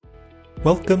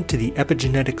Welcome to the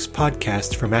Epigenetics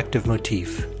podcast from Active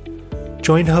Motif.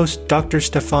 Join host Dr.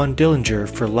 Stefan Dillinger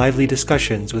for lively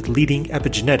discussions with leading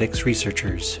epigenetics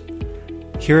researchers.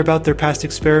 Hear about their past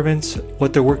experiments,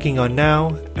 what they're working on now,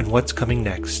 and what's coming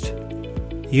next.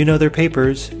 You know their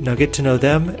papers, now get to know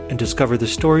them and discover the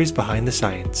stories behind the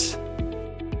science.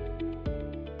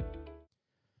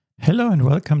 Hello and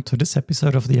welcome to this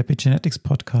episode of the Epigenetics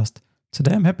podcast.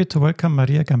 Today I'm happy to welcome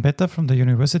Maria Gambetta from the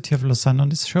University of Lausanne on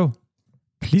this show.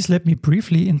 Please let me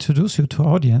briefly introduce you to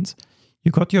our audience. You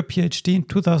got your PhD in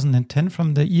 2010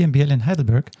 from the EMBL in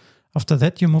Heidelberg. After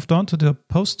that, you moved on to the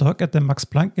postdoc at the Max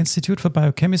Planck Institute for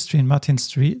Biochemistry in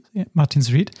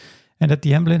Martinsried and at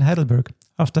the EMBL in Heidelberg.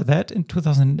 After that, in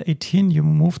 2018, you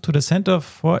moved to the Center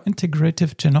for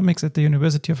Integrative Genomics at the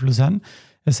University of Lausanne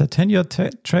as a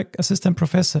tenure-track assistant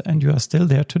professor, and you are still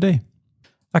there today.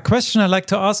 A question I like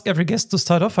to ask every guest to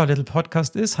start off our little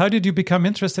podcast is, how did you become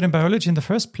interested in biology in the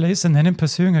first place and then in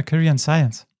pursuing a career in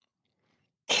science?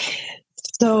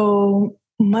 So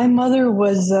my mother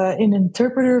was an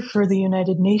interpreter for the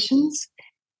United Nations,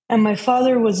 and my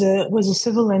father was a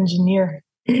civil engineer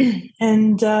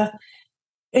and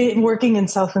working in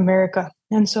South America.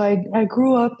 And so I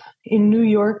grew up in New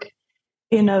York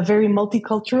in a very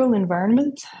multicultural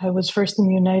environment. I was first in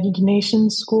the United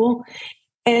Nations school.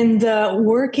 And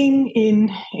working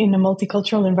in a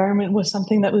multicultural environment was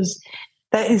something that is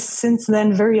since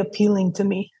then very appealing to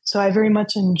me. So I very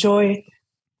much enjoy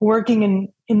working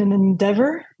in an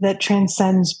endeavor that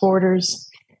transcends borders.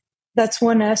 That's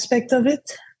one aspect of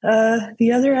it.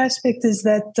 The other aspect is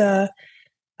that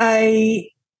I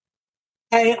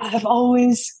have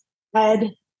always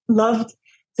loved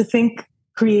to think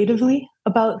creatively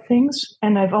about things,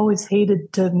 and I've always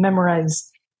hated to memorize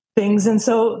things. And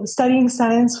so studying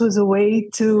science was a way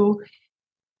to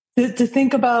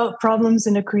think about problems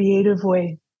in a creative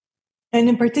way. And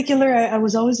in particular, I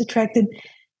was always attracted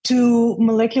to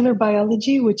molecular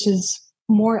biology, which is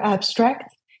more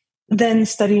abstract than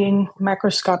studying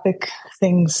macroscopic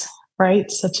things,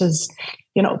 right? Such as,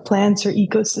 plants or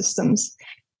ecosystems.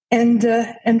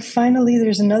 And finally,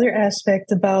 there's another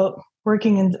aspect about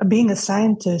working and being a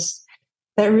scientist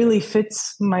that really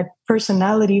fits my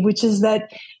personality, which is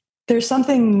that there's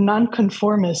something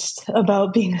nonconformist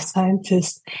about being a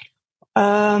scientist,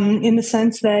 in the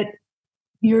sense that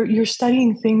you're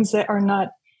studying things that are not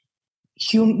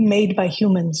made by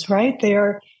humans, right? They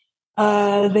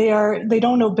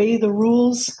don't obey the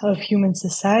rules of human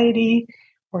society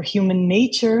or human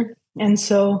nature, and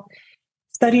so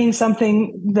studying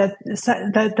something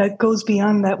that goes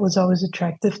beyond that was always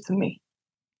attractive to me.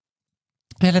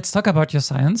 Yeah, let's talk about your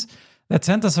science that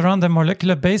centers around the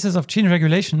molecular basis of gene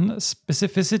regulation,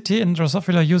 specificity in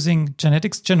Drosophila using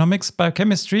genetics, genomics,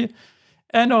 biochemistry,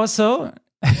 and also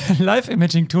live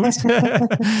imaging tools,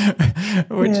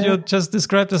 which you just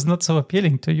described as not so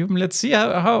appealing to you. Let's see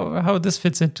how this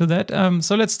fits into that.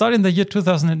 So let's start in the year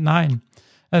 2009.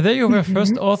 There you were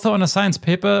first author on a science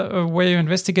paper where you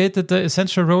investigated the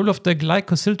essential role of the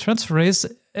glycosyltransferase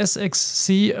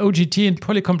SXC-OGT in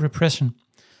polycomb repression.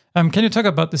 Can you talk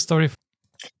about this story?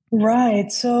 Right.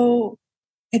 So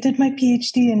I did my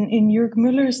PhD in Jörg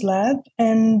Müller's lab,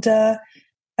 and I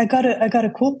got a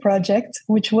cool project,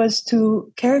 which was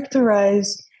to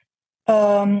characterize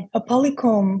a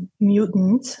polycomb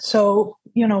mutant. So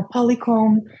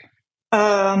polycomb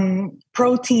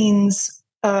proteins.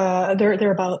 There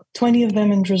are about 20 of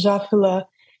them in Drosophila,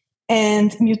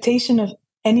 and mutation of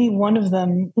any one of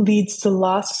them leads to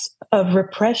loss of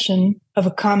repression of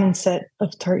a common set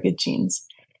of target genes.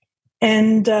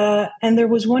 And there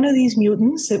was one of these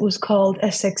mutants. It was called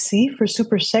SXC for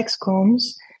super sex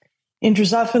combs. In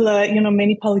Drosophila,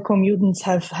 many polycomb mutants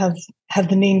have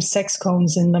the name sex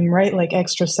combs in them, right? Like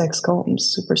extra sex combs,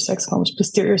 super sex combs,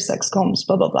 posterior sex combs,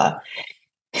 blah, blah, blah.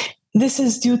 This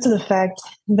is due to the fact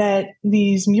that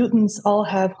these mutants all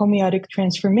have homeotic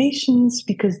transformations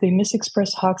because they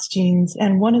misexpress Hox genes.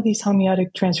 And one of these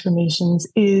homeotic transformations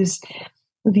is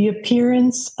the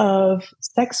appearance of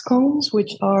sex combs,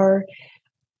 which are,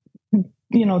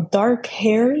 dark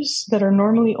hairs that are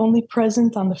normally only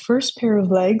present on the first pair of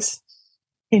legs.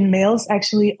 In males,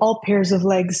 actually, all pairs of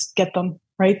legs get them,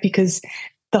 right? Because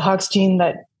the Hox gene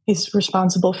that is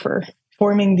responsible for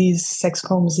forming these sex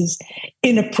combs is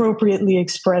inappropriately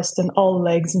expressed in all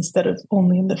legs instead of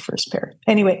only in the first pair.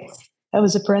 Anyway, that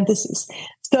was a parenthesis.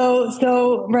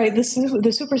 So right, the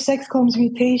super sex combs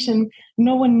mutation,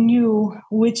 no one knew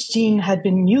which gene had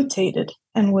been mutated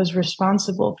and was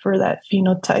responsible for that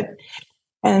phenotype.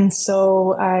 And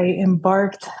so I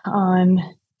embarked on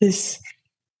this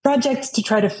project to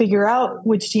try to figure out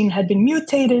which gene had been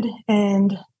mutated,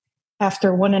 and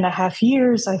after 1.5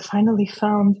 years, I finally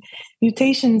found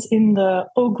mutations in the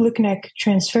O-glucnec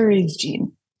transferase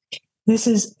gene. This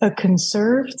is a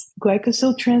conserved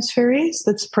glycosyl transferase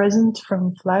that's present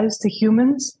from flies to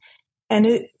humans. And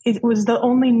it was the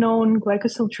only known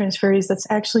glycosyl transferase that's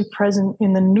actually present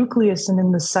in the nucleus and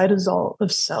in the cytosol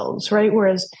of cells, right?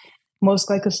 Whereas most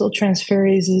glycosyl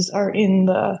transferases are in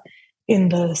the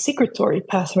secretory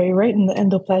pathway, right? In the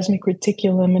endoplasmic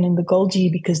reticulum and in the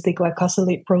Golgi, because they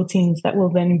glycosylate proteins that will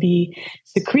then be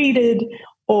secreted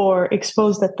or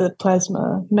exposed at the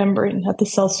plasma membrane at the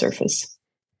cell surface.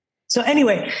 So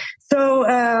anyway, so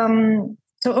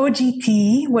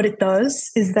OGT, what it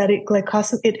does is that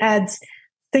it adds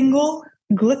single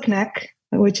glucnec,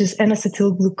 which is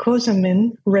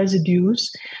N-acetylglucosamine residues,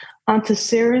 onto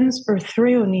serins or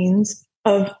threonines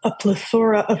of a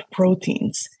plethora of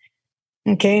proteins.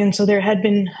 Okay, and so there had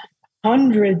been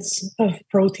hundreds of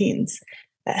proteins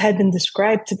that had been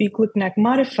described to be glucnec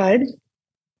modified,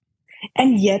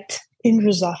 and yet in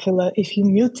Drosophila, if you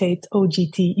mutate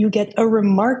OGT, you get a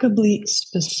remarkably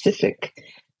specific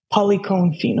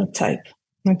polycomb phenotype,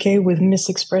 okay, with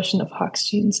misexpression of Hox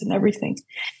genes and everything.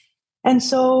 And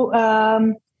so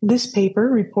this paper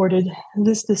reported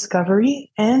this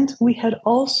discovery, and we had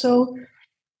also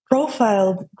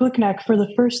profiled glucnec for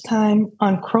the first time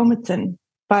on chromatin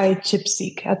by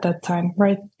ChIP-seq at that time,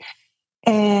 right?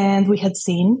 And we had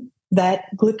seen that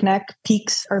glucnec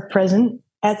peaks are present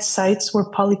at sites where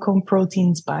polycomb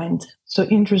proteins bind. So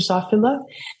in Drosophila,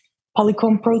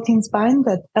 polycomb proteins bind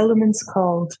at elements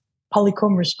called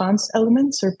polycomb response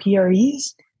elements, or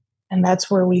PREs, and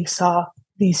that's where we saw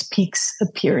these peaks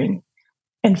appearing.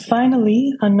 And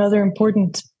finally, another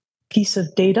important piece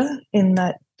of data in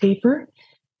that paper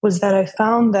was that I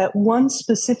found that one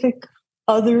specific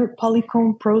other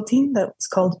polycomb protein that was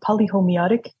called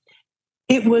polyhomeotic,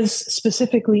 it was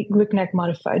specifically glucnec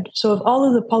modified. So of all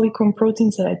of the polycomb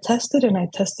proteins that I tested, and I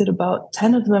tested about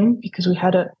 10 of them because we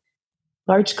had a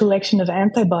large collection of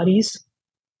antibodies,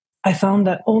 I found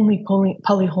that only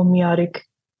polyhomeotic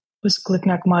was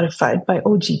glucnec modified by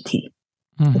OGT.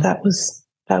 Mm-hmm. So that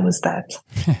was that.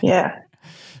 Yeah.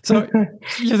 So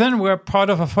you then were part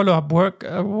of a follow-up work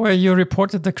where you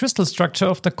reported the crystal structure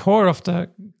of the core of the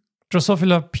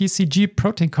Drosophila PCG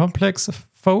protein complex, a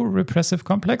faux repressive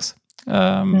complex.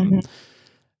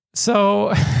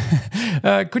 So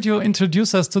could you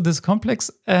introduce us to this complex?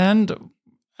 And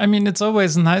I mean, it's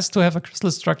always nice to have a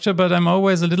crystal structure, but I'm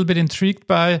always a little bit intrigued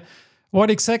by what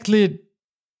exactly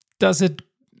does it,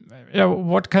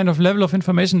 what kind of level of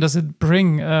information does it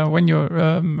bring when you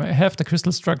have the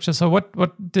crystal structure? So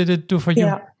what did it do for you?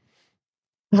 Yeah,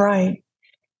 right.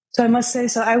 So I must say,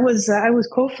 so I was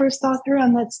co-first author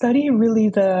on that study. Really,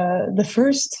 the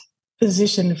first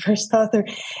author,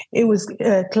 it was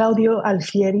Claudio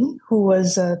Alfieri, who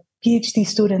was a PhD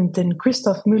student in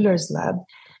Christoph Müller's lab,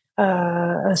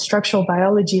 a structural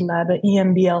biology lab at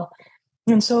EMBL.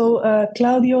 And so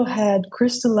Claudio had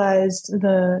crystallized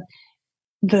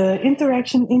the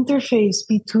interaction interface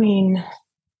between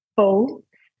faux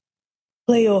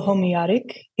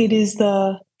pleiohomeotic.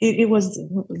 It was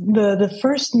the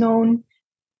first known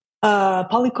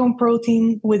polycomb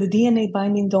protein with a DNA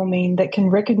binding domain that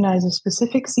can recognize a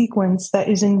specific sequence that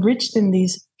is enriched in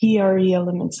these PRE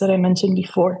elements that I mentioned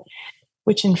before,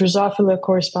 which in Drosophila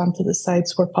correspond to the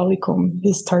sites where polycomb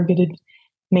is targeted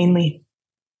mainly.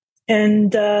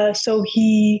 And so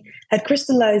he had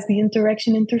crystallized the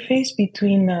interaction interface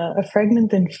between a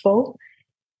fragment in faux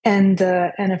and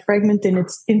a fragment in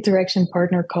its interaction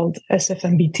partner called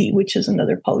SFMBT, which is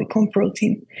another polycomb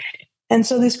protein. And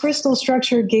so this crystal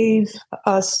structure gave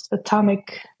us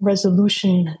atomic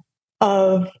resolution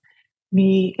of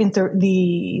the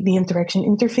interaction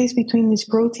interface between these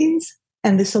proteins.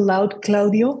 And this allowed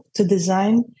Claudio to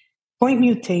design point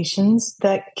mutations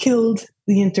that killed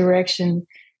the interaction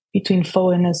between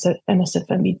faux and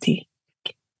SFMBT.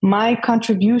 My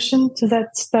contribution to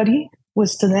that study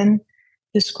was to then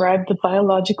describe the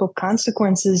biological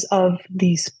consequences of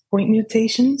these point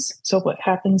mutations. So what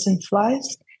happens in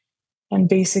flies? And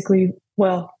basically,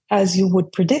 well, as you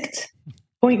would predict,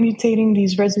 point mutating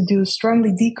these residues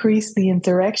strongly decrease the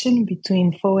interaction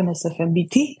between faux and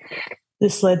SFMBT.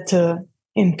 This led to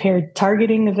impaired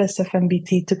targeting of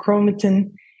SFMBT to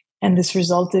chromatin, and this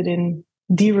resulted in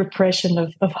de-repression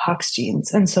of Hox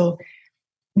genes. And so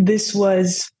this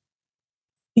was,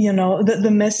 the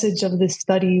message of this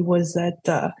study was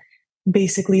that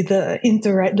basically the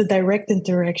direct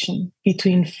interaction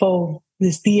between faux,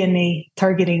 this DNA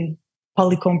targeting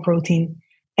polycomb protein,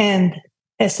 and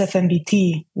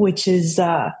SFMBT, which is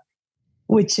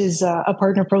which is a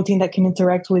partner protein that can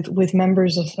interact with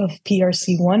members of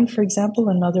PRC1, for example,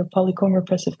 another polycomb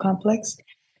repressive complex,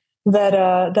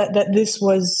 that this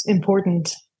was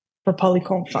important for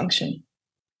polycomb function.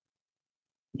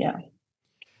 Yeah.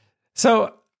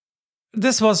 So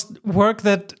this was work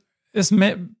that is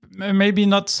maybe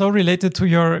not so related to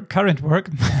your current work.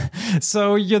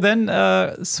 So you then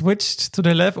switched to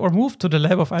the lab or moved to the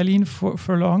lab of Eileen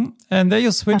Furlong, and there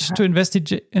you switched to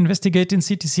investigating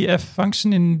CTCF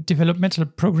function in developmental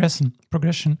progression.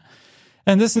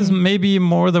 And this is maybe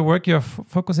more the work you're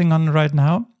focusing on right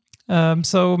now.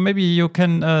 So maybe you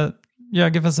can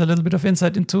give us a little bit of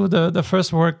insight into the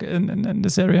first work in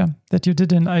this area that you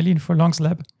did in Eileen Furlong's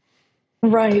lab.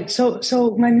 Right.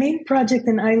 So my main project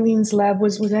in Eileen's lab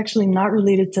was actually not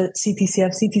related to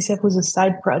CTCF. CTCF was a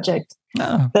side project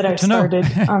that I started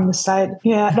on the side.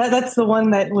 Yeah, that's the one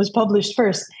that was published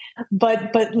first.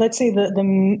 But let's say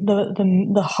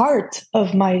the heart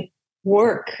of my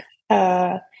work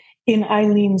in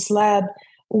Eileen's lab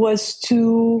was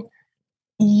to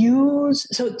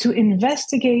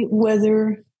investigate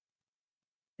whether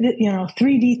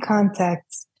 3D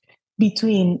contacts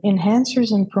between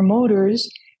enhancers and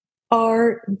promoters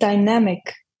are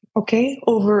dynamic,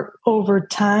 over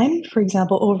time, for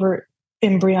example, over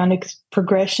embryonic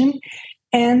progression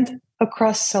and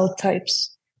across cell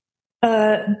types.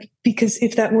 Because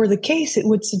if that were the case, it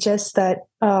would suggest that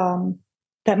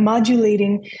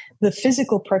modulating the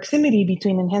physical proximity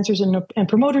between enhancers and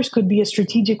promoters could be a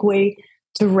strategic way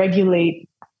to regulate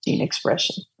gene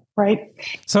expression, right?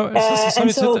 Sorry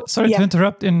to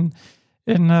interrupt.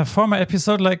 In a former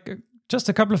episode, like just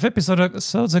a couple of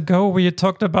episodes ago, we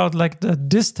talked about like the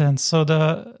distance. So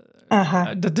the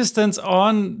distance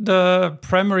on the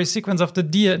primary sequence of the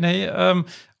DNA,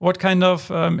 what kind of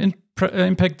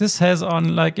impact this has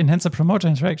on like enhancer-promoter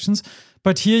interactions.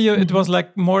 But here it was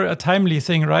like more a timely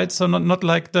thing, right? So not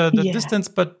like the distance,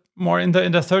 but more in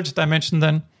the third dimension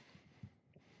then.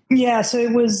 Yeah, so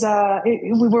it was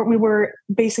we were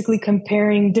basically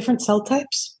comparing different cell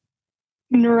types,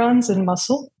 neurons and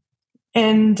muscle,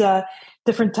 and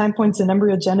different time points in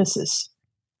embryogenesis.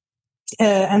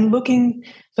 And looking,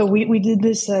 so we did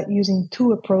this using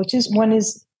two approaches. One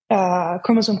is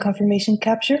chromosome conformation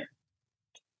capture,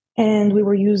 and we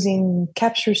were using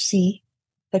Capture-C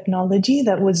technology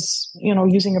that was,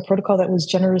 using a protocol that was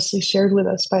generously shared with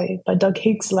us by Doug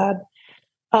Higgs' lab.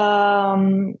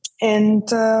 So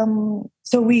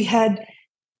we had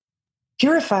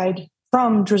purified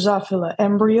from Drosophila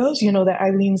embryos, that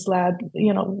Eileen's lab,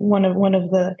 one of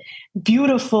the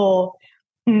beautiful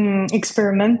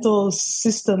experimental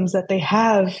systems that they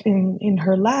have in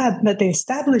her lab, that they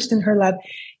established in her lab,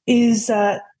 is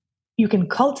you can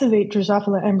cultivate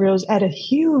Drosophila embryos at a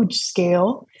huge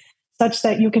scale, such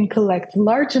that you can collect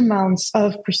large amounts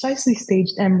of precisely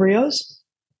staged embryos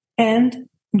and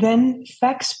then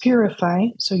fax purify,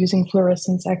 so using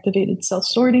fluorescence activated cell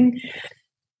sorting,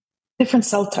 different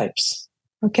cell types.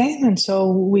 Okay. And so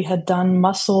we had done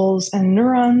muscles and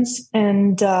neurons,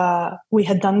 and we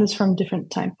had done this from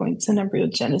different time points in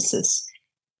embryogenesis.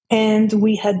 And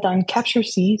we had done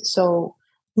Capture-C, so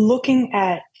looking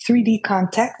at 3D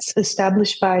contacts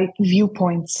established by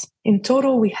viewpoints. In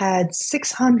total, we had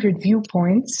 600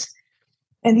 viewpoints.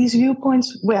 And these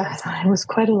viewpoints, it was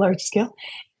quite a large scale.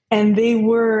 And they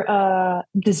were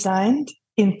designed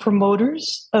in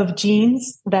promoters of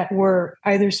genes that were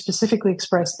either specifically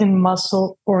expressed in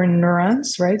muscle or in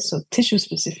neurons, right? So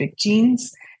tissue-specific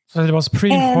genes. So it was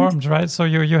pre-informed, right? So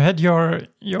you had your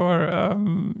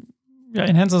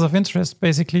enhancers of interest,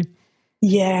 basically.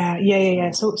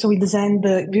 Yeah. So we designed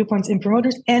the viewpoints in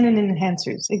promoters and in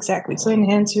enhancers, exactly. So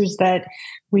enhancers that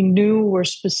we knew were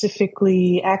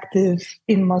specifically active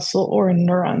in muscle or in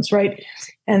neurons, right?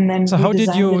 And then so how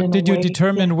did you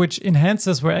determine which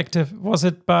enhancers were active? Was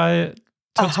it by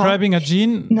transcribing a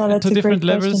gene to different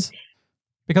levels?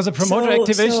 Because a promoter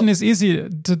activation is easy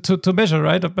to measure,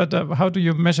 right? But how do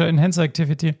you measure enhancer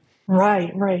activity?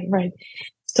 Right.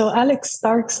 So Alex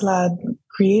Stark's lab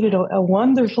created a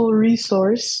wonderful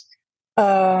resource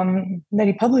that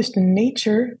he published in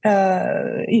Nature.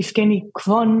 Evgeny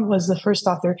Kvon was the first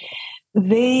author.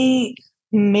 They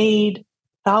made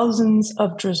thousands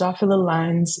of Drosophila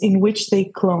lines in which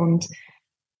they cloned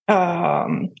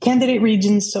candidate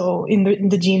regions, so in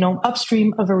the genome,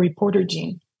 upstream of a reporter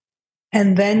gene,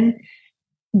 and then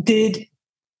did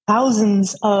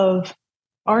thousands of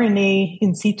RNA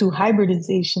in situ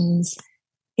hybridizations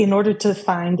in order to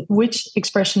find which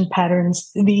expression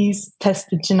patterns these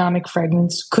tested genomic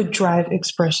fragments could drive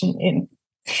expression in.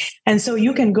 And so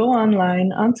you can go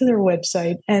online onto their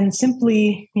website and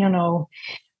simply,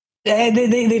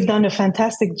 they've done a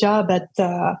fantastic job at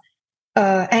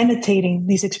annotating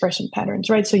these expression patterns,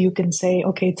 right? So you can say,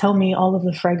 okay, tell me all of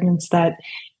the fragments that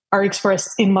are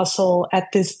expressed in muscle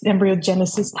at this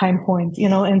embryogenesis time point,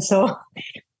 and so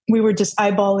we were just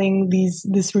eyeballing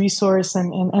this resource,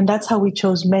 and that's how we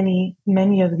chose many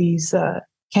of these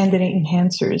candidate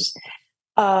enhancers.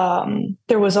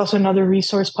 There was also another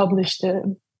resource published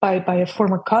by a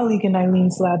former colleague in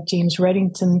Eileen's lab, James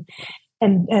Reddington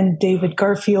and David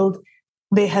Garfield.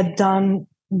 They had done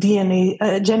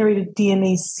generated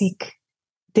DNA-seq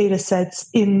data sets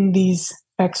in these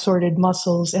back-sorted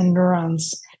muscles and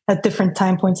neurons at different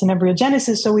time points in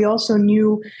embryogenesis. So we also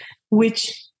knew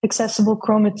which accessible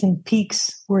chromatin peaks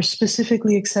were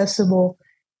specifically accessible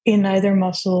in either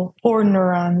muscle or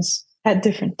neurons at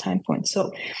different time points.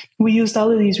 So we used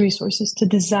all of these resources to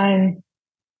design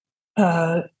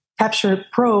capture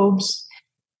probes,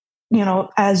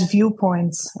 as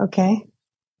viewpoints. Okay.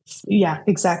 Yeah,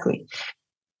 exactly.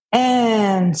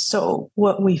 And so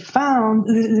what we found,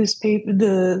 this paper,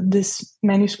 this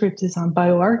manuscript is on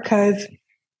bioRxiv.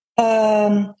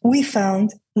 We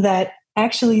found that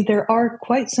actually there are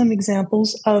quite some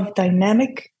examples of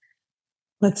dynamic,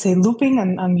 let's say looping,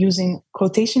 I'm using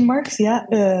quotation marks,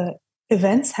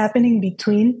 events happening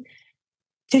between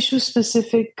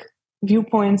tissue-specific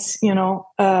viewpoints,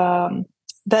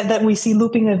 that we see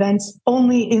looping events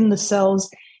only in the cells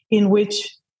in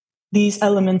which these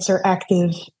elements are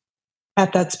active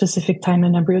at that specific time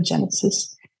in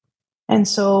embryogenesis. And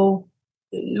so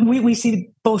we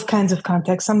see both kinds of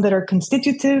contexts, some that are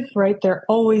constitutive, right? They're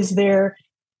always there,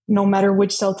 no matter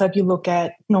which cell type you look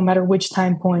at, no matter which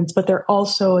time points, but they're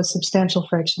also a substantial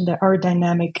fraction that are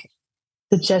dynamic,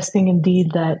 suggesting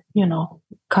indeed that,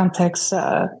 context,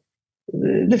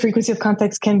 the frequency of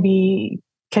context can be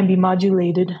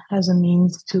modulated as a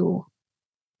means to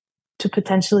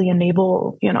potentially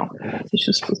enable,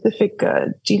 tissue-specific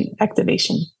gene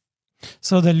activation.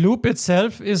 So the loop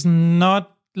itself is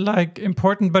not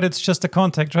important, but it's just a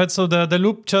contact, right? So the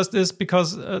loop just is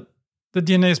because the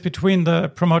DNA is between the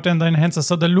promoter and the enhancer.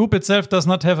 So the loop itself does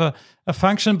not have a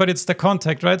function, but it's the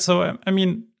contact, right? So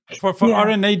for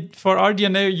RNA, for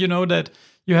rDNA, you know that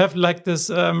you have this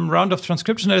round of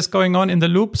transcription that is going on in the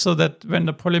loop, so that when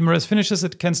the polymerase finishes,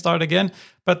 it can start again.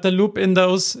 But the loop in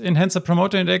those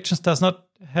enhancer-promoter interactions does not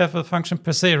have a function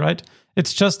per se, right?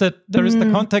 It's just that there is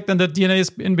the contact and the DNA is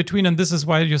in between, and this is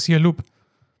why you see a loop.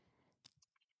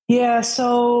 Yeah,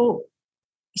 so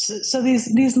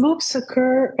these loops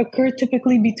occur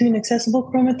typically between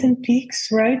accessible chromatin peaks,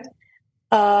 right?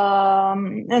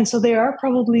 And so there are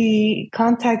probably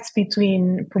contacts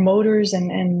between promoters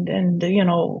and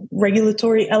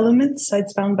regulatory elements,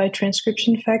 sites bound by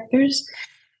transcription factors.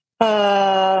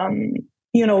 In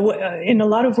a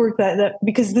lot of work that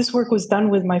because this work was done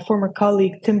with my former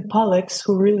colleague Tim Pollux,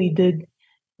 who really did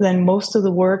then most of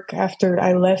the work after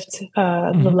I left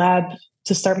the lab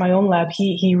to start my own lab.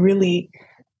 He really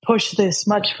pushed this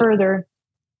much further.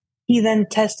 He then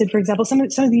tested, for example, some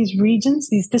of these regions,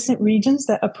 these distant regions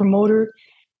that a promoter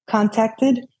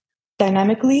contacted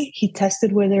dynamically. He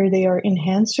tested whether they are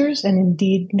enhancers, and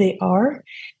indeed they are.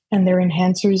 And they're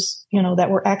enhancers, that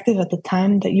were active at the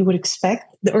time that you would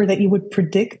expect or that you would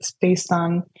predict based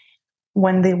on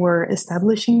when they were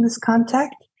establishing this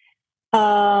contact.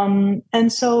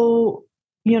 And so,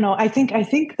 I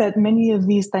think that many of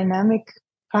these dynamic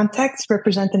contacts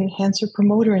represent an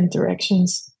enhancer-promoter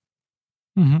interactions.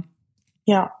 Mm-hmm.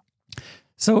 Yeah.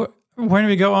 So when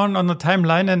we go on the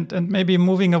timeline and maybe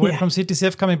moving away from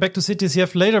CTCF, coming back to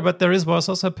CTCF later, but there was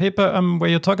also a paper where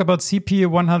you talk about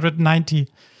CP190.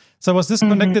 So was this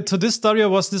connected to this study, or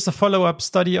was this a follow-up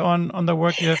study on the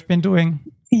work you have been doing?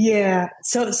 Yeah.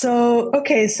 So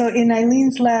okay. So in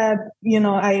Eileen's lab,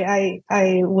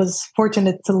 I was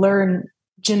fortunate to learn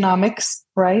genomics,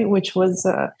 right, which was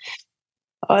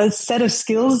a set of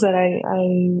skills that I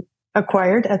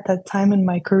acquired at that time in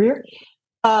my career.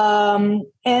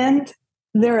 And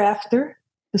thereafter,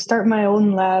 to start my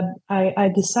own lab, I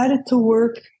decided to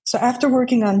work. So after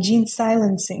working on gene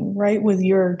silencing, right, with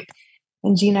Jörg,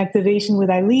 and gene activation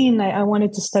with Eileen, I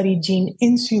wanted to study gene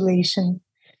insulation,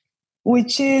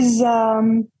 which is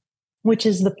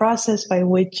the process by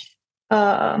which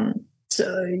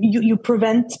you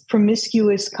prevent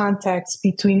promiscuous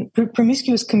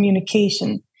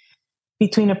communication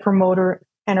between a promoter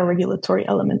and a regulatory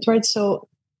element, right? So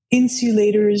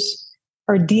insulators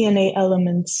are DNA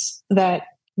elements that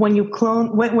when you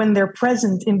clone, when they're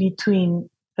present in between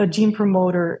a gene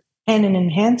promoter and an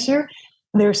enhancer,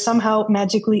 they're somehow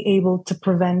magically able to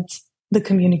prevent the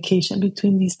communication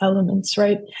between these elements,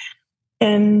 right?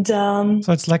 And so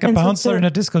it's like a bouncer in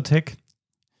a discotheque.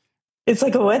 It's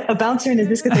like a what? A bouncer in a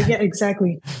discotheque? Yeah,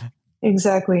 exactly.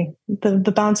 Exactly.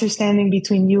 The bouncer standing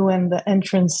between you and the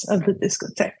entrance of the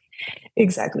discotheque.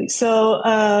 Exactly. So,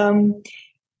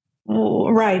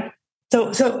 right.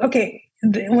 So okay.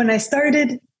 When I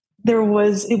started, it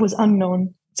was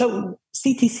unknown. So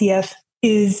CTCF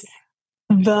is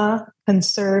the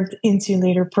conserved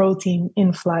insulator protein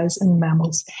in flies and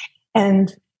mammals.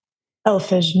 And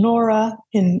Elfej Nora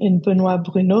in Benoit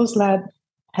Bruno's lab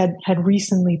had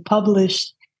recently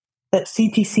published that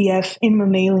CTCF in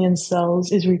mammalian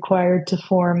cells is required to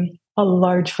form a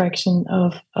large fraction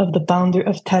of the boundary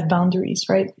of TAD boundaries,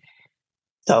 right?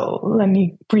 So let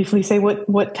me briefly say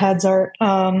what TADs are.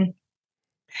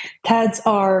 TADs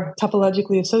are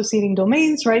topologically associating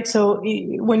domains, right? So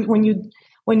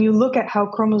when you look at how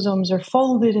chromosomes are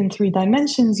folded in 3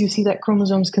 dimensions, you see that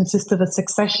chromosomes consist of a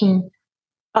succession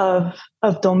of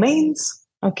domains,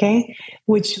 okay,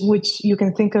 which you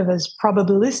can think of as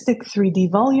probabilistic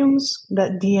 3D volumes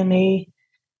that DNA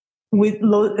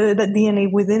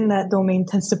within that domain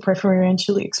tends to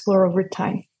preferentially explore over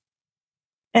time.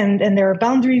 And there are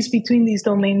boundaries between these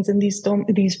domains, and these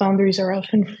boundaries are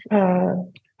often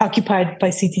occupied by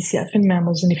CTCF in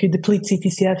mammals. And if you deplete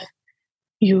CTCF,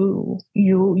 you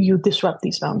disrupt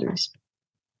these boundaries.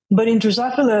 But in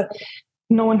Drosophila,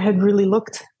 no one had really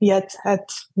looked yet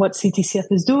at what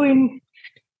CTCF is doing.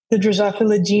 The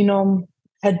Drosophila genome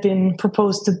had been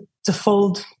proposed to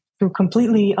fold through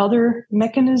completely other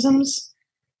mechanisms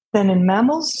than in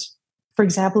mammals. For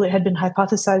example, it had been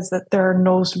hypothesized that there are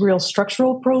no real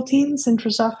structural proteins in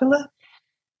Drosophila,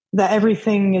 that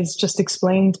everything is just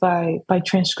explained by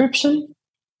transcription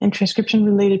and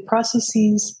transcription-related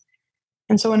processes.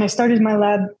 And so when I started my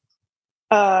lab,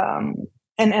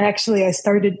 and actually I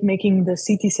started making the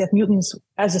CTCF mutants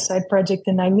as a side project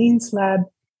in Eileen's lab.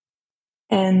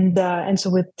 And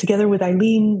so together with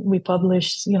Eileen, we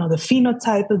published, the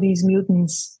phenotype of these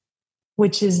mutants,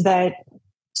 which is that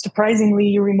surprisingly,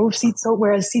 you remove CTCF,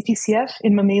 whereas CTCF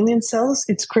in mammalian cells,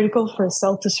 it's critical for a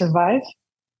cell to survive.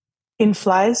 In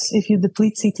flies, if you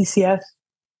deplete CTCF,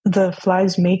 the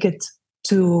flies make it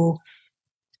to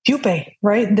pupae,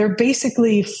 right? They're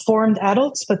basically formed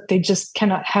adults, but they just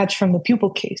cannot hatch from the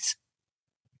pupal case.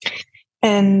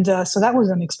 And so that was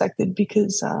unexpected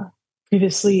because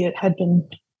previously it had been,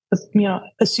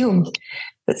 assumed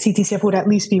that CTCF would at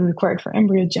least be required for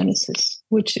embryogenesis,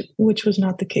 which was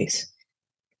not the case.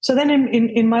 So then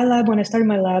in my lab, when I started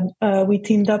my lab, we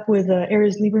teamed up with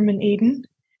Erez Lieberman Aiden,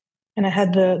 and I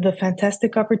had the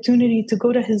fantastic opportunity to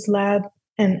go to his lab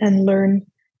and learn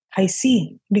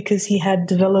Hi-C, because he had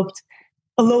developed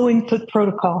a low input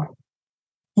protocol,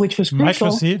 which was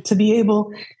crucial to be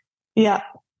able,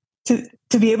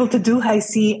 to be able to do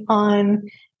Hi-C on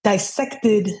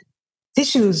dissected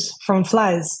tissues from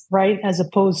flies, right? As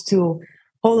opposed to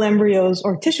whole embryos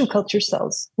or tissue culture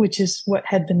cells, which is what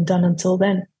had been done until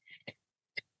then.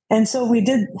 And so we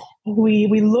decided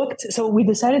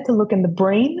to look in the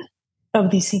brain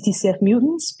of these CTCF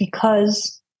mutants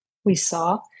because we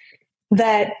saw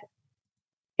that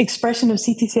expression of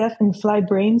CTCF in fly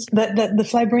brains, that the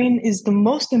fly brain is the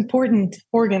most important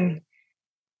organ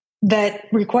that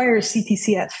requires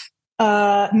CTCF,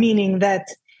 meaning that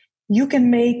you can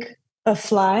make a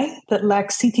fly that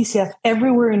lacks CTCF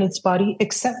everywhere in its body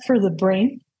except for the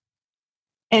brain,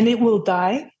 and it will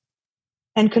die.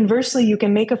 And conversely, you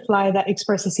can make a fly that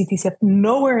expresses CTCF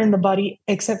nowhere in the body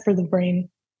except for the brain.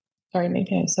 Sorry,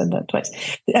 maybe I said that twice.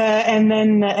 And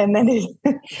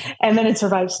then it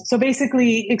survives. So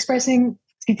basically, expressing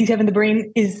CTCF in the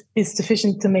brain is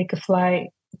sufficient to make a fly,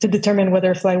 to determine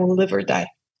whether a fly will live or die.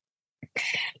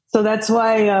 So that's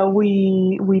why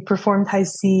we performed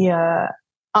Hi-C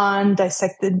on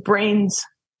dissected brains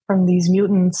from these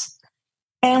mutants,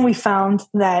 and we found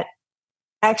that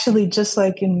actually, just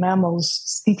like in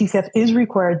mammals, CTCF is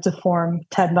required to form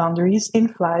TAD boundaries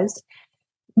in flies.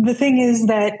 The thing is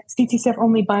that CTCF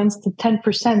only binds to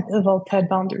 10% of all TAD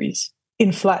boundaries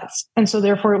in flies. And so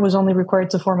therefore it was only required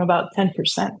to form about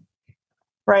 10%.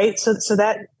 Right? So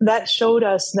that showed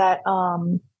us that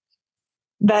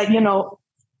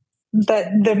that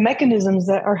the mechanisms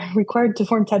that are required to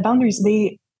form TAD boundaries,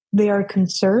 they are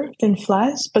conserved in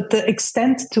flies, but the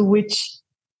extent to which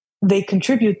they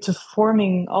contribute to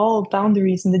forming all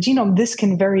boundaries in the genome, this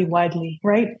can vary widely,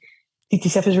 right?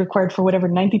 CTCF is required for whatever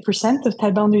 90% of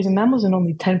TAD boundaries in mammals and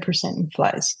only 10% in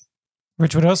flies.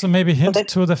 Which would also maybe hint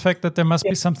to the fact that there must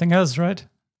be something else, right?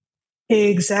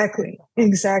 Exactly.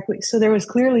 So there was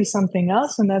clearly something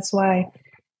else, and that's why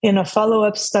in a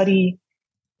follow-up study,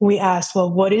 we asked,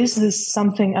 well, what is this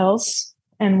something else?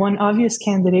 And one obvious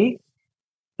candidate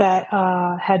that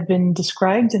had been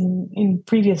described in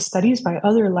previous studies by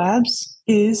other labs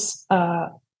is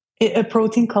a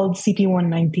protein called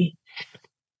CP190.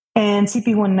 And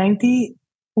CP190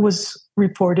 was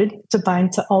reported to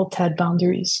bind to all TAD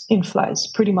boundaries in flies,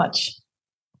 pretty much.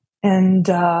 And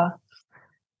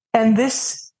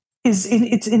this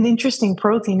it's an interesting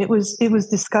protein. It was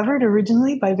discovered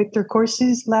originally by Victor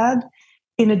Corsi's lab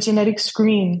in a genetic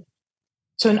screen.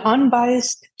 So an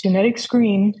unbiased genetic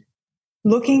screen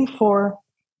looking for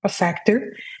a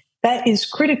factor that is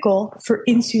critical for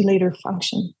insulator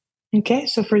function. Okay,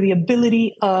 so for the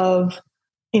ability of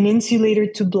an insulator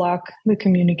to block the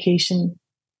communication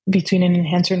between an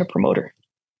enhancer and a promoter.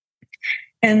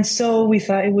 And so we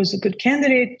thought it was a good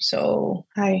candidate. So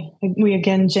we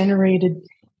again generated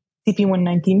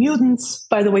CP190 mutants.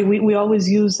 By the way, we always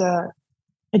use a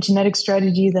genetic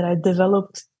strategy that I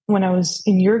developed when I was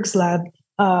in Jörg's lab,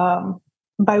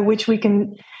 by which we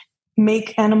can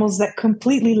make animals that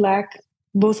completely lack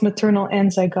both maternal and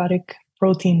zygotic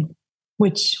protein,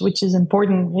 which is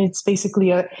important. It's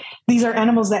basically these are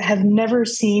animals that have never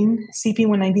seen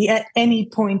CP190 at any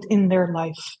point in their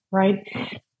life, right?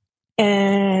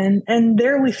 And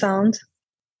there we found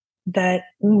that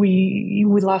we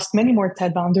lost many more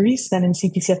TAD boundaries than in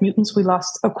CTCF mutants. We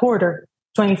lost a quarter,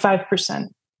 25%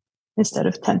 instead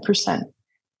of 10%.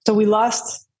 So we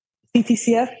lost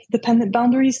CTCF dependent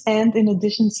boundaries and in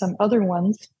addition some other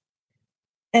ones.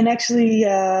 And actually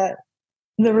the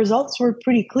results were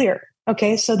pretty clear.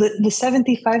 Okay, so the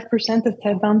 75% of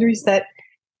TAD boundaries that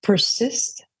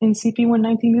persist in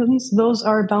CP190 mutants, those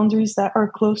are boundaries that are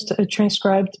close to a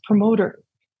transcribed promoter.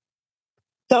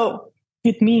 So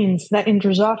it means that in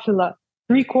Drosophila,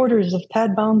 3/4 of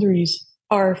TAD boundaries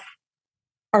are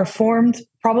formed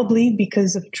probably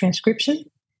because of transcription.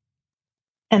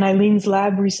 And Eileen's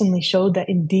lab recently showed that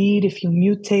indeed, if you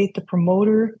mutate the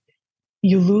promoter,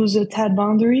 you lose a TAD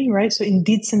boundary, right? So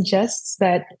indeed suggests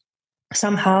that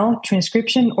somehow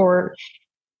transcription or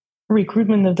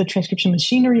recruitment of the transcription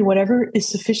machinery, whatever, is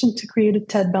sufficient to create a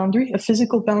TAD boundary, a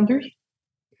physical boundary.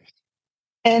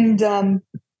 And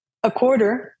a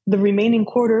quarter, the remaining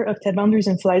quarter of TAD boundaries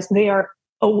in flies, they are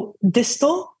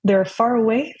distal, they're far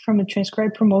away from a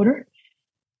transcribed promoter,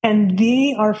 and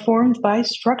they are formed by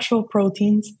structural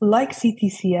proteins like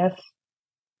CTCF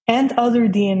and other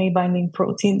DNA binding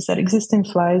proteins that exist in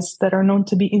flies that are known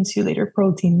to be insulator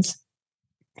proteins.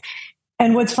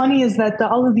 And what's funny is that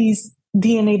all of these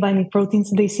DNA binding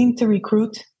proteins, they seem to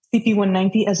recruit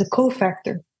CP190 as a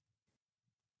cofactor.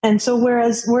 And so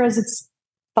whereas it's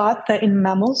thought that in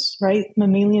mammals, right,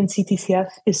 mammalian CTCF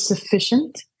is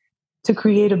sufficient to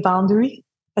create a boundary,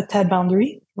 a TAD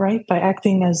boundary, right, by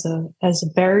acting as a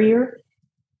barrier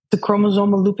to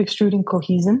chromosomal loop extruding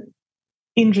cohesin.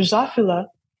 In Drosophila,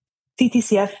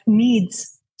 CTCF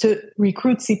needs to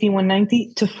recruit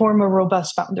CP190 to form a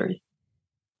robust boundary.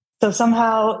 So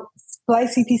somehow, fly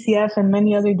CTCF and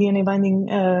many other DNA binding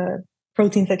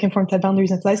proteins that can form TAD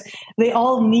boundaries in flies, they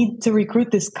all need to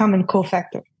recruit this common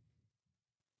cofactor.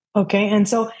 Okay, and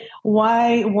so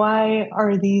why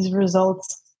are these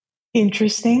results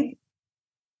interesting?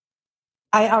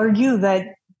 I argue that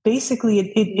basically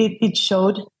it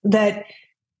showed that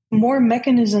more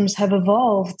mechanisms have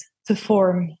evolved to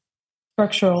form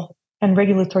structural and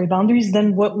regulatory boundaries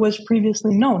than what was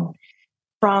previously known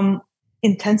from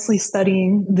intensely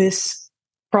studying this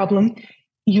problem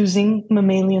using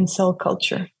mammalian cell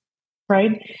culture,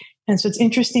 right? And so it's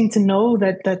interesting to know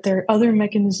that there are other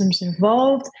mechanisms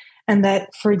involved, and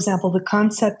that, for example, the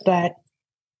concept that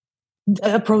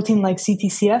a protein like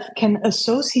CTCF can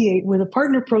associate with a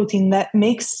partner protein that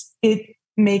makes it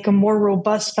make a more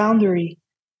robust boundary,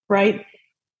 right,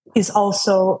 is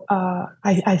also,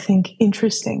 I think,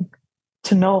 interesting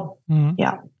to know. Mm-hmm.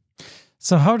 Yeah.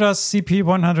 So how does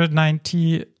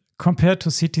CP190 compare to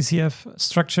CTCF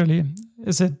structurally?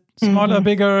 Is it smaller,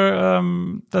 bigger?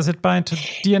 Does it bind to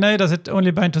DNA? Does it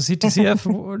only bind to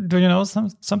CTCF? Do you know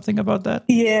something about that?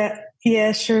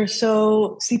 Yeah, sure.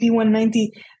 So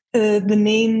CP190, the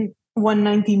name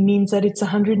 190 means that it's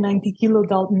 190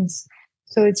 kilodaltons.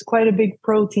 So it's quite a big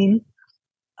protein.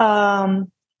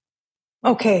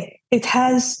 Okay, it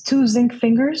has 2 zinc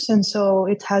fingers, and so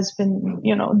it has been,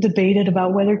 debated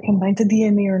about whether it can bind to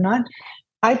DNA or not.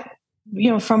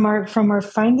 From our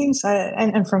findings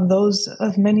and from those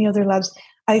of many other labs,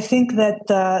 I think that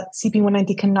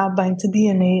CP190 cannot bind to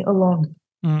DNA alone.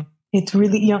 Mm. It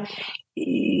really,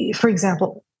 for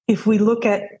example, if we look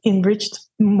at enriched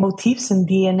motifs in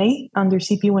DNA under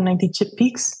CP190 chip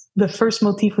peaks, the first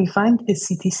motif we find is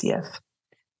CTCF,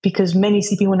 because many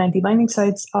CP190 binding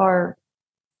sites are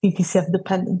CTCF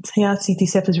dependent. Yeah,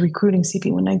 CTCF is recruiting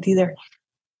CP190 there.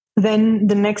 Then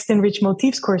the next enriched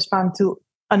motifs correspond to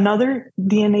another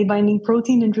DNA binding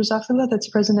protein in Drosophila that's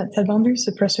present at TED boundaries,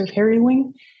 suppressor of hairy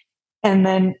wing. And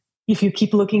then if you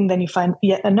keep looking, then you find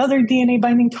yet another DNA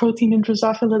binding protein in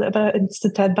Drosophila that binds to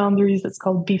TED boundaries that's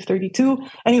called Beef32.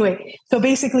 Anyway, so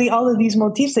basically all of these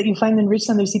motifs that you find enriched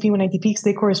under CP190 peaks,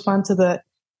 they correspond to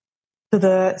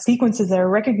the sequences that are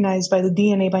recognized by the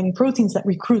DNA binding proteins that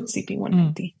recruit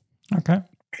CP190. Okay.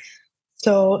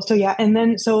 So yeah, and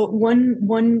then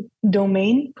one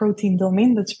domain, protein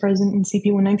domain that's present in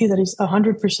CP190 that is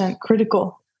 100%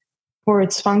 critical for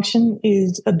its function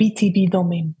is a BTB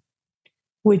domain,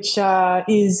 which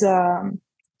is so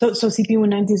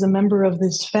CP190 is a member of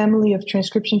this family of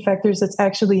transcription factors that's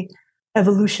actually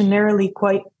evolutionarily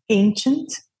quite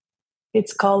ancient.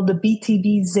 It's called the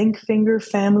BTB zinc finger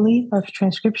family of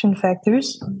transcription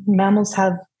factors. Mammals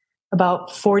have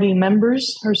about 40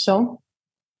 members or so.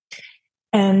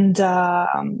 And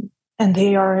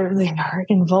they are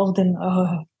involved in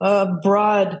a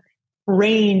broad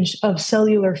range of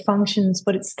cellular functions,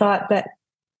 but it's thought that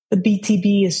the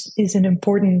BTB is an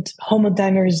important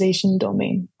homodimerization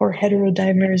domain or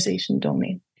heterodimerization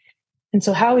domain. And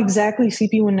so how exactly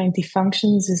CP190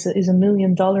 functions is a $1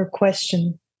 million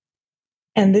question.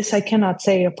 And this I cannot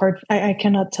say I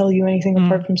cannot tell you anything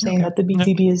apart from saying that the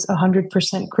BTB is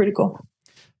 100% critical.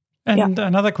 And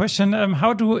another question,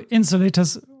 how do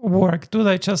insulators work? Do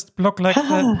they just block like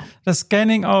the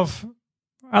scanning of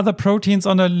other proteins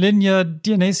on a linear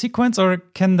DNA sequence, or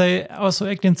can they also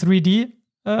act in 3D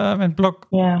and block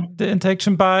the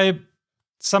interaction by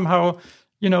somehow,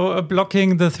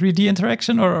 blocking the 3D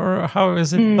interaction, or how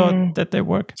is it thought that they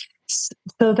work?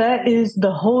 So that is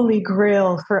the holy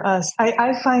grail for us.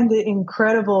 I find it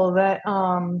incredible that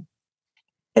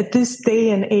at this day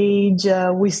and age,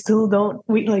 we still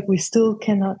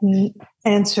cannot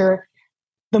answer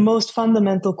the most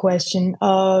fundamental question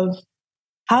of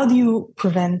how do you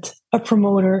prevent a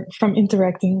promoter from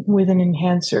interacting with an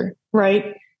enhancer,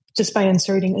 right? Just by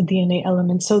inserting a DNA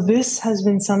element. So this has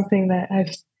been something that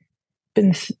I've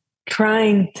been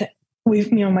trying to,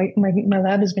 my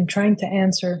lab has been trying to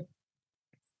answer.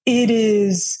 It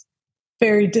is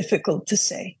very difficult to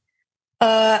say.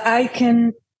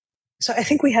 So I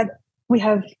think we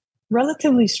have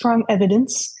relatively strong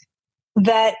evidence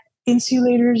that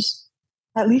insulators,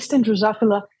 at least in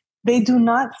Drosophila, they do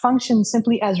not function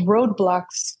simply as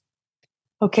roadblocks,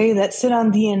 that sit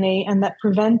on DNA and that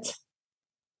prevent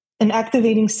an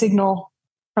activating signal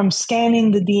from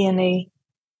scanning the DNA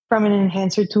from an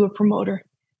enhancer to a promoter.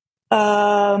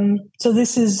 So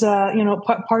this is,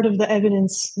 part of the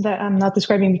evidence that I'm not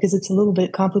describing because it's a little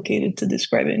bit complicated to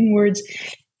describe it in words.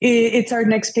 It's our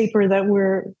next paper that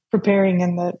we're preparing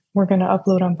and that we're going to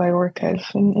upload on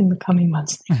bioRxiv in the coming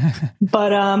months.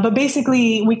 But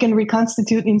basically, we can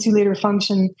reconstitute insulator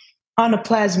function on a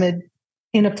plasmid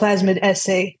in a plasmid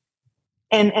assay,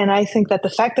 and I think that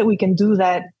the fact that we can do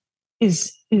that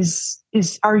is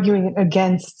arguing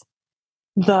against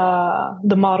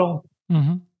the model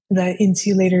that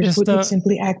insulators would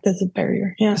simply act as a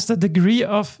barrier. Yeah. Is the degree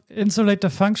of insulator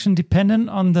function dependent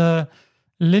on the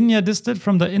linear distance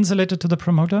from the insulator to the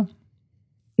promoter?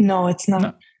 No, it's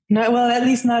not. No, well, at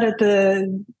least not at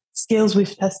the scales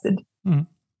we've tested.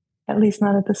 At least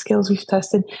not at the scales we've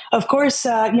tested. Of course,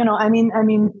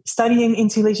 studying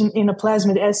insulation in a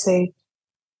plasmid assay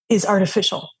is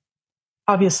artificial,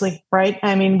 obviously, right?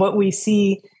 I mean, what we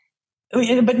see,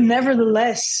 but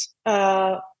nevertheless,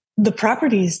 the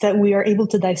properties that we are able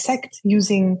to dissect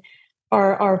using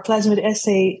our plasmid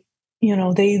assay,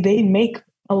 they make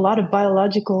a lot of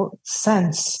biological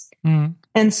sense.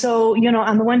 And so,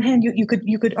 on the one hand, you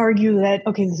could argue that,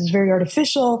 okay, this is very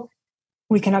artificial.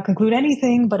 We cannot conclude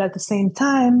anything, but at the same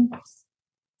time,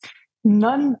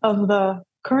 none of the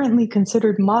currently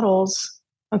considered models,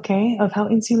 of how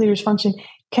insulators function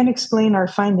can explain our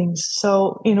findings.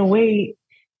 So in a way,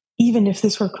 even if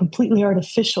this were completely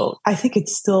artificial, I think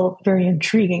it's still very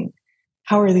intriguing.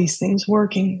 How are these things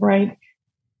working, right?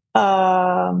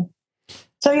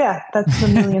 So yeah, that's the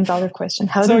 $1 million question.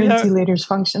 How do insulators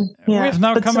function? Yeah. We've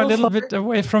now come a little bit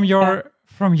away from your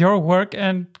work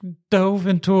and dove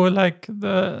into like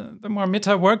the more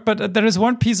meta work, but there is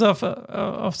one piece of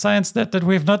science that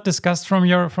we have not discussed from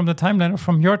the timeline or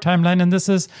from your timeline, and this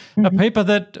is a paper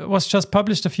that was just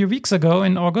published a few weeks ago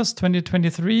in August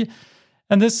 2023,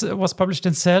 and this was published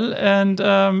in Cell, and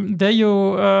there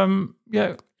you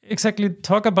exactly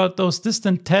talk about those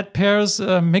distant TED pairs,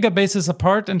 megabases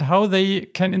apart, and how they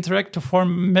can interact to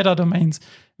form metadomains.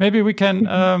 Maybe we can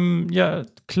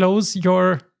close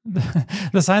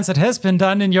the science that has been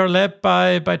done in your lab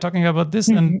by talking about this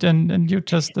and you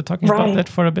just talking about that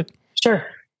for a bit. Sure.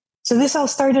 So this all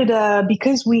started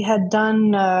because we had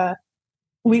done,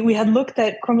 we had looked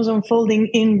at chromosome folding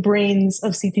in brains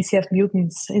of CTCF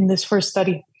mutants in this first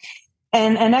study.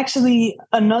 And actually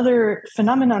another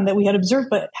phenomenon that we had observed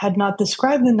but had not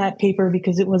described in that paper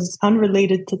because it was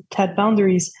unrelated to TAD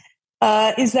boundaries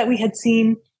is that we had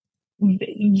seen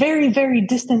very, very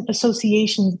distant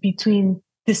associations between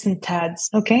distant TADs,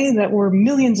 okay, that were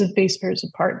millions of base pairs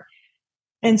apart.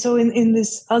 And so in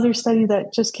this other study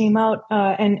that just came out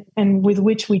and with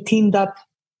which we teamed up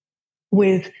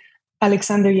with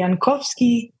Alexander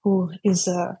Jankowski, who is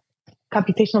a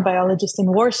computational biologist in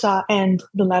Warsaw, and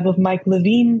the lab of Mike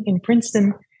Levine in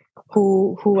Princeton,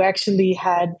 who actually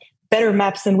had better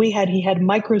maps than we had. He had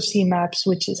micro C maps,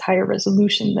 which is higher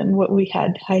resolution than what we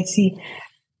had, high C.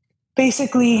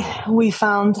 Basically, we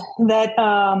found that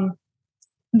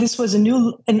this was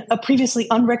a previously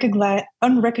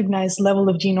unrecognized level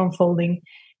of genome folding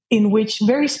in which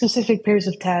very specific pairs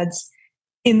of TADs,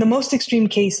 in the most extreme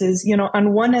cases,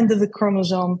 on one end of the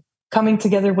chromosome coming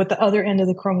together with the other end of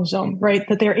the chromosome, right?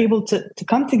 That they're able to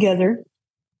come together.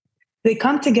 They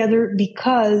come together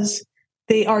because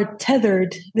they are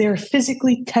tethered. They are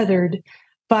physically tethered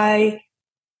by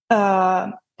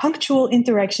punctual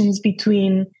interactions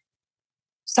between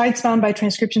sites bound by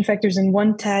transcription factors in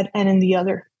one TAD and in the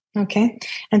other, okay?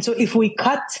 And so if we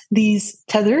cut these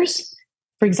tethers,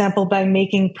 for example, by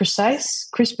making precise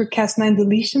CRISPR-Cas9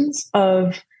 deletions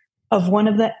of one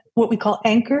of the, what we call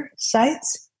anchor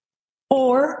sites,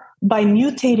 or by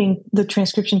mutating the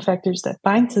transcription factors that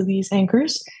bind to these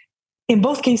anchors, in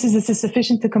both cases, this is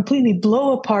sufficient to completely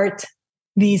blow apart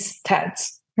these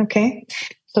TADs, okay?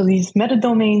 So these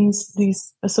metadomains,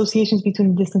 these associations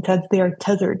between distant TADs, they are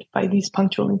tethered by these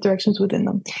punctual interactions within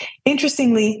them.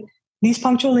 Interestingly, these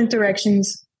punctual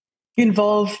interactions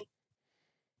involve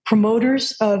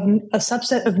promoters of a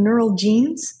subset of neural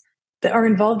genes that are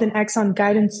involved in axon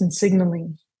guidance and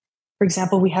signaling. For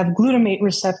example, we have glutamate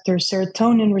receptors,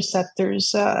 serotonin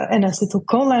receptors, and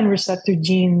acetylcholine receptor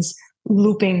genes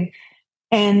looping.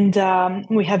 And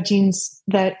we have genes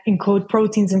that encode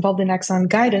proteins involved in axon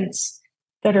guidance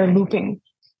that are looping.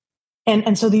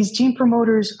 And so these gene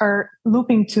promoters are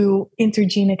looping to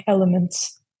intergenic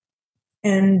elements.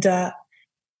 And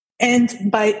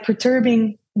by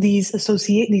perturbing these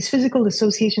physical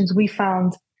associations, we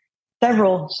found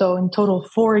several, so in total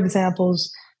 4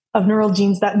 examples of neural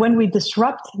genes that when we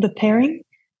disrupt the pairing,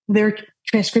 their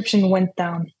transcription went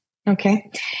down,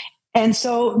 okay? And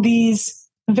so these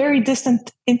very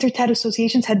distant inter-TAD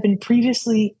associations had been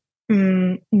previously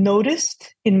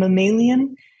noticed in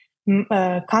mammalian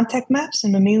contact maps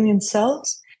and mammalian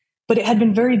cells, but it had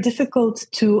been very difficult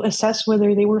to assess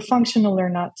whether they were functional or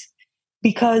not,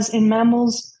 because in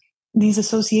mammals, these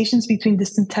associations between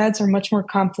distant TADs are much more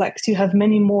complex. You have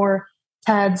many more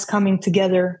TADs coming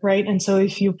together, right? And so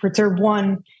if you perturb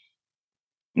one,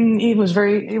 it was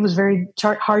very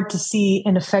hard to see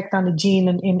an effect on the gene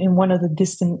in one of the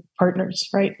distant partners,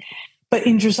 right? But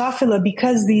in Drosophila,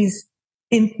 because these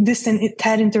distant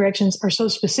TAD interactions are so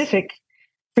specific,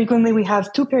 frequently we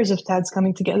have 2 pairs of TADs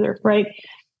coming together, right?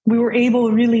 We were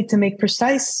able really to make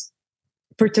precise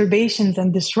perturbations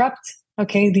and disrupt,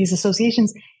 okay, these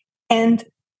associations. And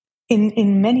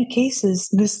in many cases,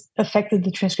 this affected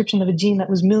the transcription of a gene that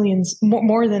was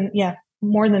more than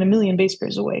 1 million base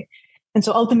pairs away. And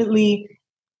so ultimately,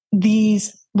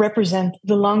 these represent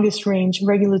the longest range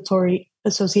regulatory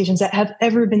associations that have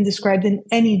ever been described in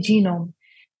any genome,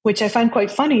 which I find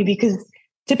quite funny because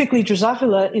typically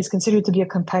Drosophila is considered to be a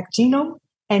compact genome,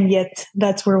 and yet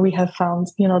that's where we have found,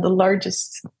 the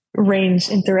largest range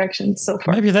interactions so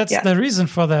far. Maybe that's the reason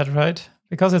for that, right?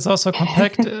 Because it's also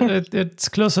compact, it's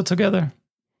closer together.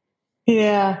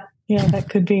 Yeah, that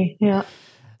could be, yeah.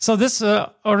 So this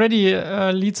already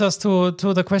leads us to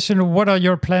the question: what are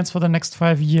your plans for the next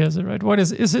 5 years? Right? What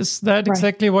is that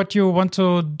exactly what you want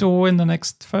to do in the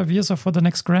next 5 years or for the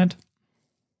next grant?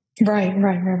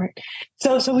 Right.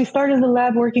 So we started the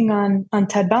lab working on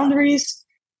TAD boundaries.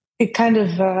 It kind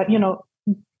of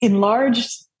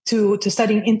enlarged to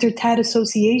studying inter-TAD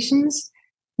associations.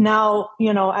 Now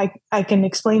I can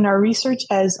explain our research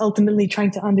as ultimately trying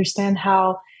to understand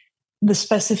how the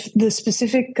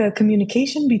specific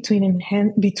communication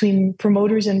between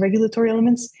promoters and regulatory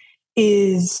elements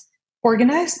is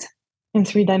organized in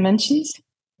 3 dimensions.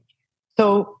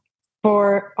 So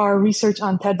for our research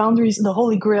on TAD boundaries, the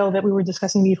holy grail that we were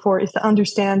discussing before is to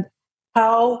understand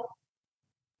how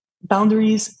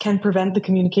boundaries can prevent the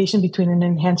communication between an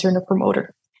enhancer and a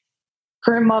promoter.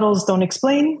 Current models don't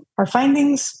explain our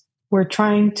findings. We're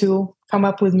trying to come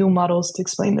up with new models to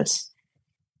explain this.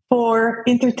 For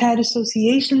inter-TAD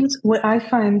associations, what I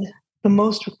find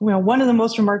one of the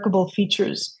most remarkable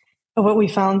features of what we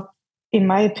found, in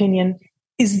my opinion,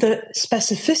 is the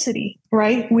specificity,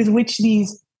 right, with which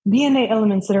these DNA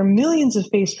elements that are millions of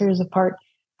base pairs apart,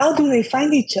 how do they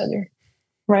find each other,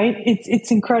 right?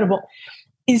 It's incredible.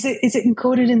 Is it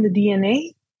encoded in the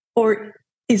DNA, or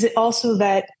is it also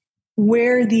that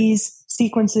where these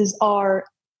sequences are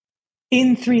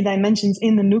in 3 dimensions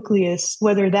in the nucleus,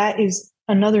 whether that is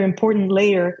another important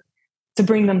layer to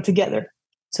bring them together?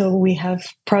 So we have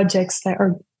projects that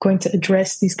are going to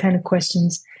address these kind of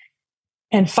questions.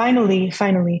 And finally,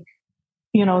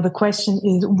 the question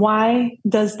is, why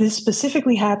does this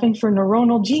specifically happen for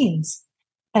neuronal genes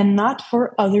and not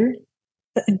for other,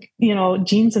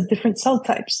 genes of different cell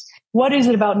types? What is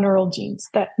it about neural genes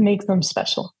that make them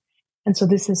special? And so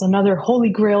this is another holy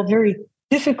grail, very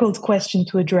difficult question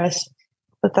to address,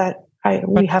 but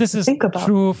we have to think about. This is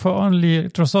true for only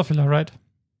Drosophila, right?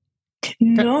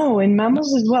 No, in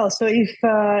mammals as well. So if,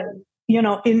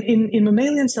 in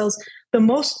mammalian cells, the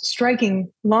most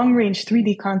striking long-range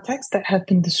 3D contacts that have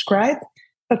been described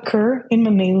occur in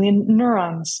mammalian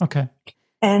neurons. Okay.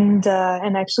 And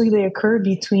actually they occur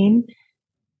between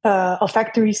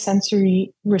olfactory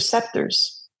sensory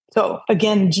receptors. So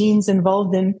again, genes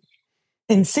involved in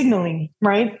signaling,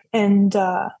 right? And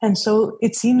so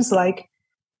it seems like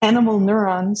animal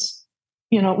neurons,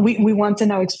 we want to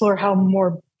now explore how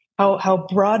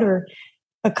broader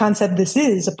a concept this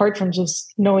is, apart from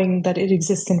just knowing that it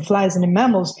exists in flies and in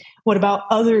mammals. What about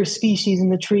other species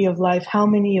in the tree of life? How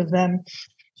many of them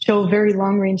show very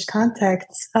long-range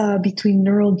contacts between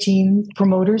neural gene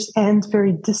promoters and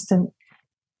very distant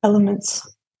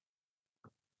elements?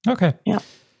 Okay. Yeah.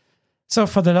 So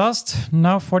for the last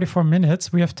now 44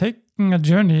 minutes, we have taken a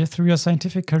journey through your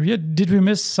scientific career. Did we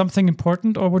miss something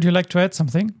important, or would you like to add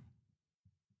something?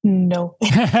 No.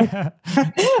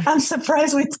 I'm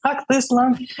surprised we talked this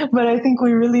long, but I think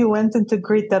we really went into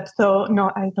great depth. So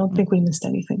no, I don't think we missed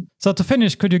anything. So to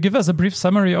finish, could you give us a brief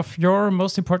summary of your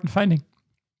most important finding?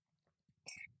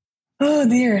 Oh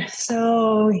dear.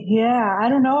 So yeah, I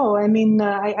don't know. I mean,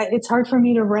 it's hard for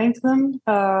me to rank them.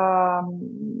 I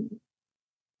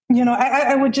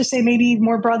would just say maybe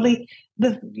more broadly,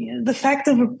 the fact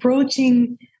of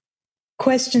approaching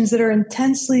questions that are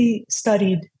intensely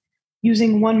studied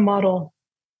using one model,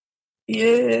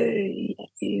 and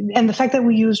the fact that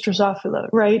we use Drosophila,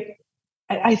 right?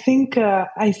 I think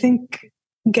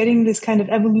getting this kind of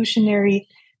evolutionary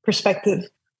perspective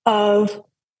of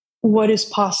what is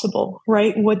possible,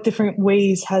 right? What different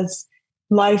ways has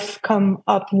life come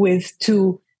up with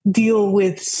to deal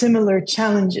with similar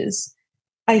challenges?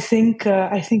 I think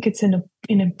it's an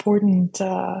important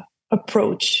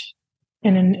approach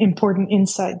and an important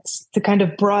insights to kind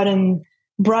of broaden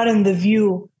the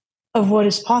view of what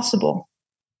is possible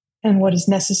and what is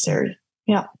necessary.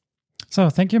 Yeah. So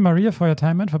thank you, Maria, for your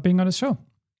time and for being on the show.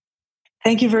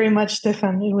 Thank you very much,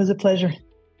 Stefan. It was a pleasure.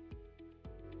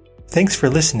 Thanks for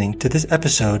listening to this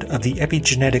episode of the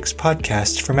Epigenetics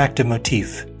podcast from Active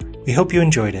Motif. We hope you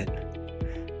enjoyed it.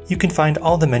 You can find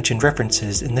all the mentioned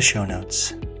references in the show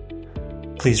notes.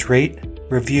 Please rate,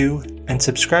 review, and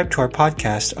subscribe to our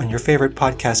podcast on your favorite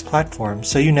podcast platform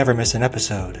so you never miss an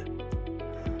episode.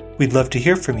 We'd love to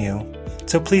hear from you,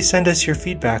 so please send us your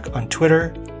feedback on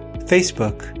Twitter,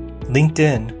 Facebook,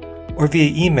 LinkedIn, or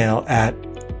via email at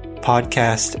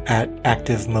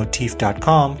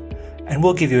podcast@activemotif.com, and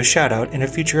we'll give you a shout out in a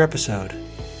future episode.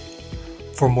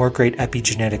 For more great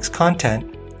epigenetics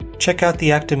content, check out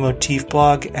the Active Motif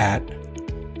blog at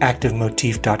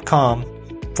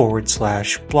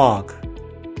activemotif.com/blog.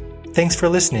 Thanks for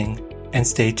listening, and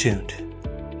stay tuned.